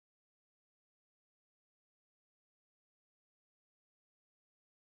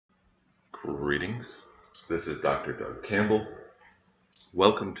Greetings, this is Dr. Doug Campbell.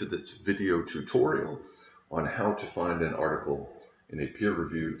 Welcome to this video tutorial on how to find an article in a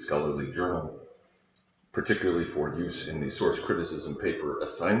peer-reviewed scholarly journal, particularly for use in the source criticism paper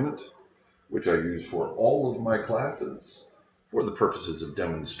assignment, which I use for all of my classes. For the purposes of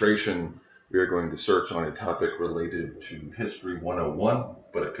demonstration, we are going to search on a topic related to History 101,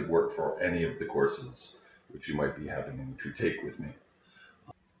 but it could work for any of the courses which you might be having to take with me.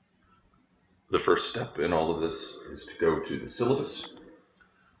 The first step in all of this is to go to the syllabus.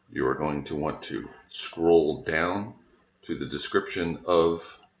 You are going to want to scroll down to the description of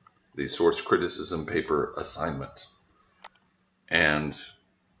the source criticism paper assignment and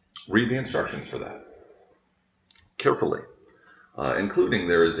read the instructions for that carefully, including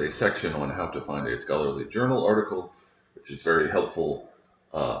there is a section on how to find a scholarly journal article, which is very helpful.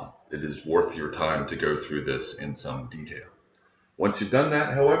 It is worth your time to go through this in some detail. Once you've done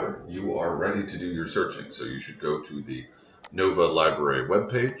that, however, you are ready to do your searching. So you should go to the Nova Library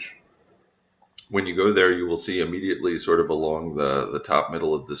webpage. When you go there, you will see immediately sort of along the top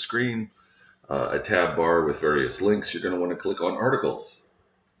middle of the screen, a tab bar with various links. You're going to want to click on articles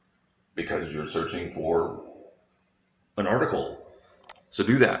because you're searching for an article. So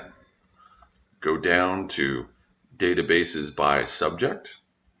do that. Go down to databases by subject.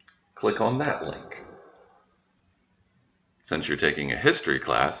 Click on that link. Since you're taking a history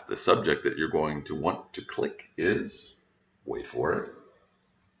class, the subject that you're going to want to click is, wait for it,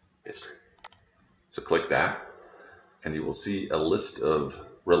 history. So click that, and you will see a list of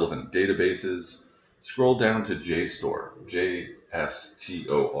relevant databases. Scroll down to JSTOR,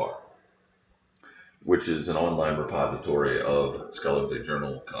 JSTOR, which is an online repository of scholarly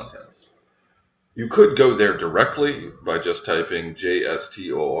journal contents. You could go there directly by just typing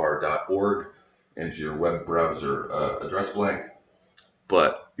JSTOR.org into your web browser address blank,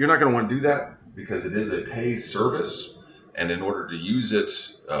 but you're not going to want to do that because it is a pay service, and in order to use it,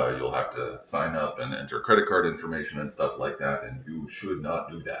 you'll have to sign up and enter credit card information and stuff like that, and you should not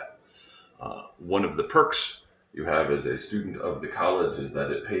do that. One of the perks you have as a student of the college is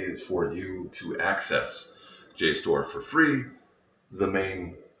that it pays for you to access JSTOR for free. The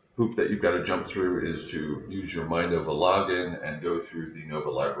main hoop that you've got to jump through is to use your MyNova login and go through the Nova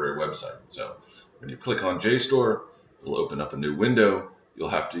Library website. So when you click on JSTOR, it'll open up a new window. You'll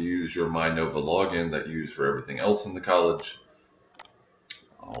have to use your MyNova login that you use for everything else in the college.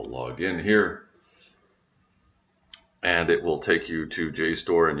 I'll log in here, and it will take you to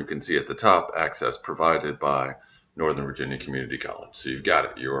JSTOR, and you can see at the top, access provided by Northern Virginia Community College. So you've got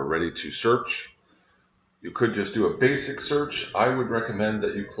it. You are ready to search. You could just do a basic search. I would recommend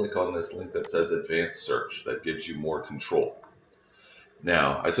that you click on this link that says Advanced Search. That gives you more control.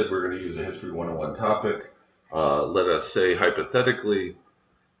 Now, I said we're going to use a History 101 topic. Let us say hypothetically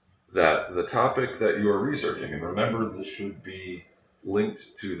that the topic that you are researching, and remember this should be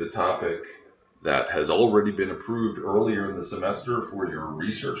linked to the topic that has already been approved earlier in the semester for your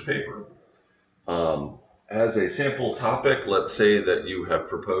research paper. As a sample topic, let's say that you have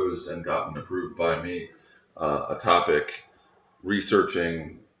proposed and gotten approved by me a topic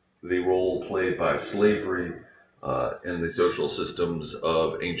researching the role played by slavery in the social systems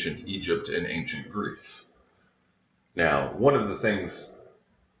of ancient Egypt and ancient Greece. Now, one of the things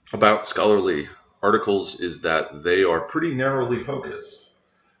about scholarly articles is that they are pretty narrowly focused.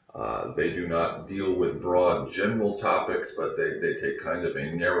 They do not deal with broad general topics, but they take kind of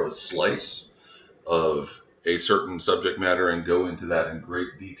a narrow slice of a certain subject matter and go into that in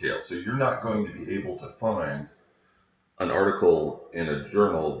great detail. So you're not going to be able to find an article in a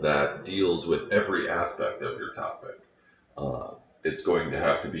journal that deals with every aspect of your topic. It's going to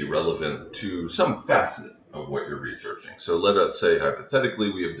have to be relevant to some facet of what you're researching. So let us say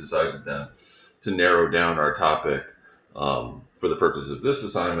hypothetically we have decided then to narrow down our topic for the purpose of this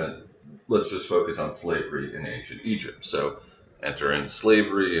assignment. Let's just focus on slavery in ancient Egypt. So enter in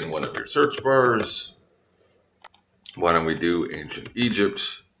slavery in one of your search bars. Why don't we do ancient Egypt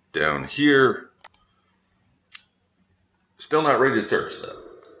down here? Still not ready to search though.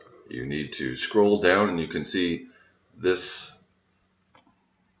 You need to scroll down and you can see this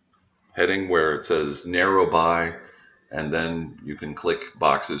heading where it says narrow by, and then you can click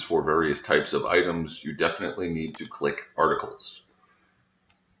boxes for various types of items. You definitely need to click articles.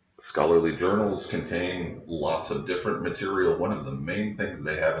 Scholarly journals contain lots of different material. One of the main things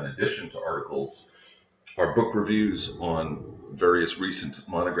they have in addition to articles are book reviews on various recent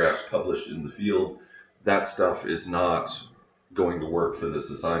monographs published in the field. That stuff is not going to work for this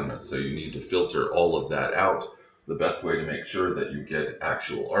assignment, so you need to filter all of that out. The best way to make sure that you get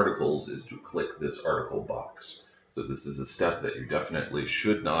actual articles is to click this article box. So this is a step that you definitely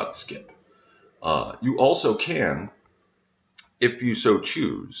should not skip. You also can, if you so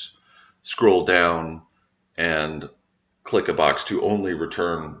choose, scroll down and click a box to only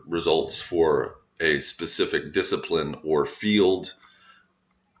return results for a specific discipline or field.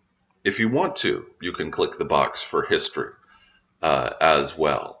 If you want to, you can click the box for history as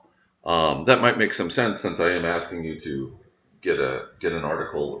well. That might make some sense, since I am asking you to get an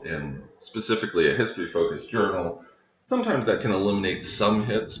article in specifically a history-focused journal. Sometimes that can eliminate some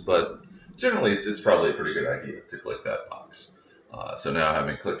hits, but generally it's probably a pretty good idea to click that box. So now,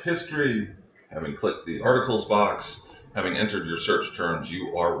 having clicked history, having clicked the articles box, having entered your search terms,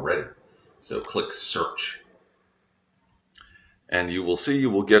 you are ready. So click search. And you will see you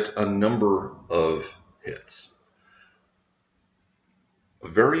will get a number of hits. A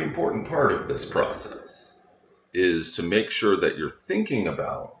very important part of this process is to make sure that you're thinking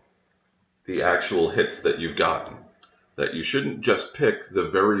about the actual hits that you've gotten. That you shouldn't just pick the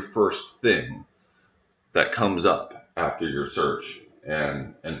very first thing that comes up after your search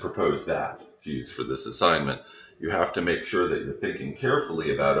and propose that to use for this assignment. You have to make sure that you're thinking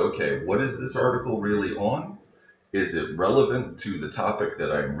carefully about, okay, what is this article really on? Is it relevant to the topic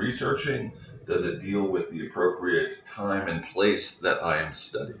that I'm researching? Does it deal with the appropriate time and place that I am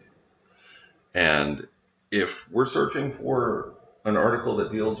studying? And if we're searching for an article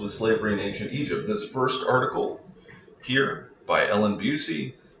that deals with slavery in ancient Egypt, this first article here by Ellen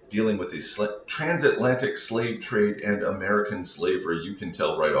Busey, dealing with the transatlantic slave trade and American slavery, you can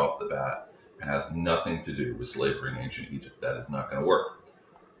tell right off the bat it has nothing to do with slavery in ancient Egypt. That is not going to work.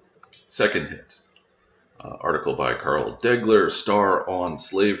 Second hit. Article by Carl Degler, Star on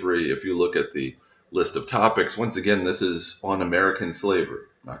Slavery. If you look at the list of topics, once again, this is on American slavery.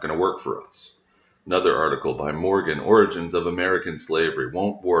 Not going to work for us. Another article by Morgan, Origins of American Slavery.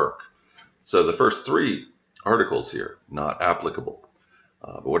 Won't work. So the first three articles here, not applicable.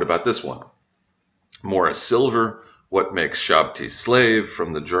 But what about this one? Morris Silver, What Makes Shabti Slave,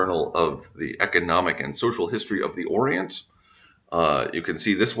 from the Journal of the Economic and Social History of the Orient. You can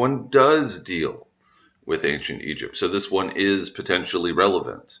see this one does deal with ancient Egypt. So this one is potentially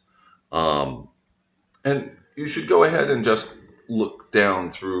relevant. And you should go ahead and just look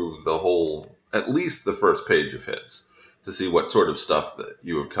down through the whole, at least the first page of hits, to see what sort of stuff that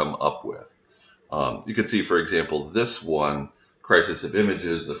you have come up with. You can see, for example, this one, Crisis of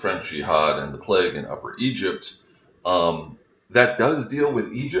Images, the French Jihad and the Plague in Upper Egypt. That does deal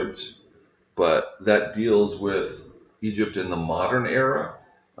with Egypt, but that deals with Egypt in the modern era.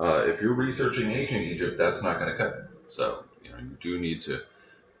 If you're researching ancient Egypt, that's not going to cut it. So you do need to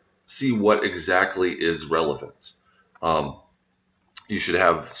see what exactly is relevant. You should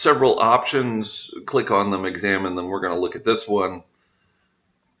have several options. Click on them, examine them. We're going to look at this one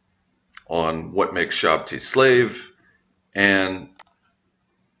on What Makes Shabti Slave. And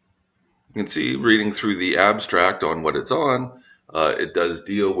you can see, reading through the abstract on what it's on, it does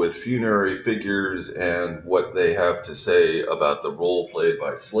deal with funerary figures and what they have to say about the role played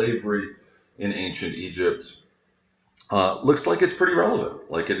by slavery in ancient Egypt. Looks like it's pretty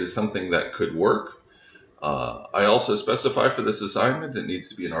relevant, like it is something that could work. I also specify for this assignment it needs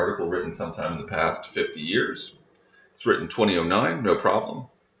to be an article written sometime in the past 50 years. It's written 2009, no problem.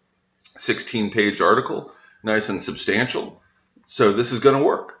 16-page article, nice and substantial. So this is going to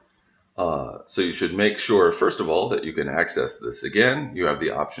work. So you should make sure, first of all, that you can access this again. You have the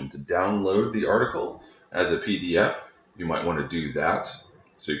option to download the article as a PDF. You might want to do that,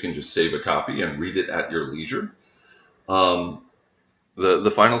 so you can just save a copy and read it at your leisure.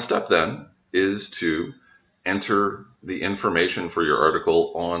 The final step then is to enter the information for your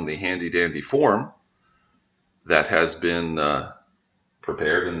article on the handy-dandy form that has been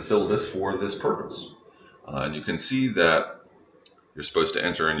prepared in the syllabus for this purpose. And you can see that you're supposed to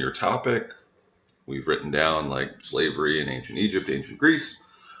enter in your topic. We've written down like slavery in ancient Egypt, ancient Greece.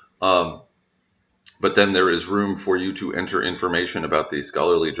 But then there is room for you to enter information about the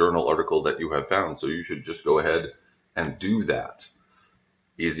scholarly journal article that you have found. So you should just go ahead and do that.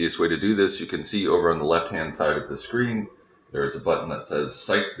 Easiest way to do this, you can see over on the left-hand side of the screen, there's a button that says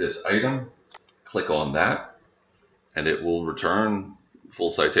Cite this item. Click on that, and it will return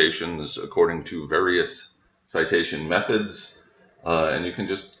full citations according to various citation methods. And you can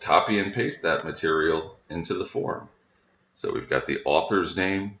just copy and paste that material into the form. So we've got the author's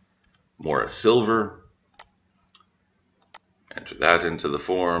name, Morris Silver. Enter that into the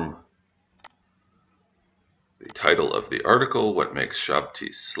form. The title of the article, What Makes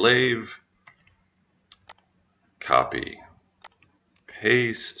Shabti Slave. Copy,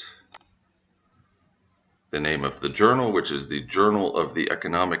 paste. The name of the journal, which is the Journal of the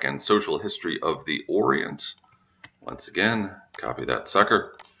Economic and Social History of the Orient. Once again, copy that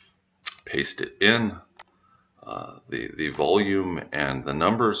sucker. paste it in, the volume and the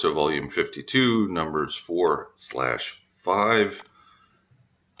number, so volume 52, numbers 4/5,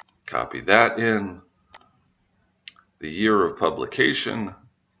 copy that in, the year of publication,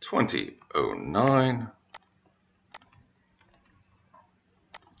 2009,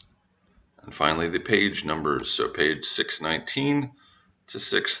 and finally the page numbers, so page 619 to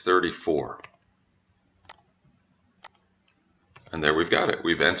 634. And there we've got it.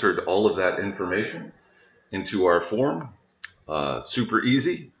 We've entered all of that information into our form. Super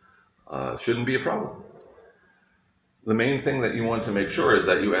easy. Shouldn't be a problem. The main thing that you want to make sure is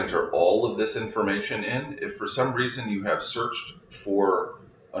that you enter all of this information in. If for some reason you have searched for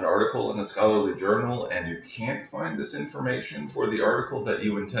an article in a scholarly journal and you can't find this information for the article that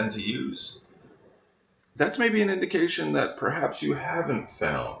you intend to use, that's maybe an indication that perhaps you haven't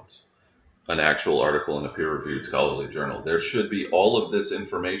found an actual article in a peer-reviewed scholarly journal. There should be all of this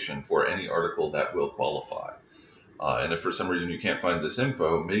information for any article that will qualify. And if for some reason you can't find this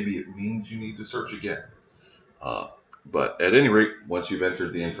info, maybe it means you need to search again. But at any rate, once you've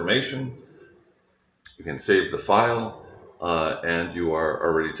entered the information, you can save the file and you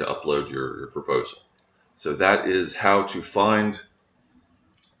are ready to upload your proposal. So that is how to find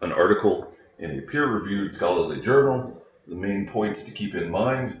an article in a peer-reviewed scholarly journal. The main points to keep in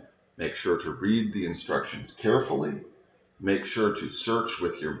mind: make sure to read the instructions carefully. Make sure to search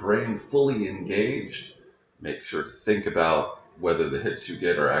with your brain fully engaged. Make sure to think about whether the hits you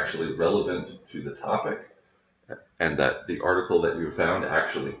get are actually relevant to the topic and that the article that you found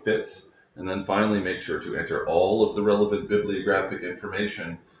actually fits. And then finally, make sure to enter all of the relevant bibliographic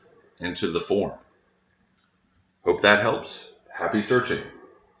information into the form. Hope that helps. Happy searching.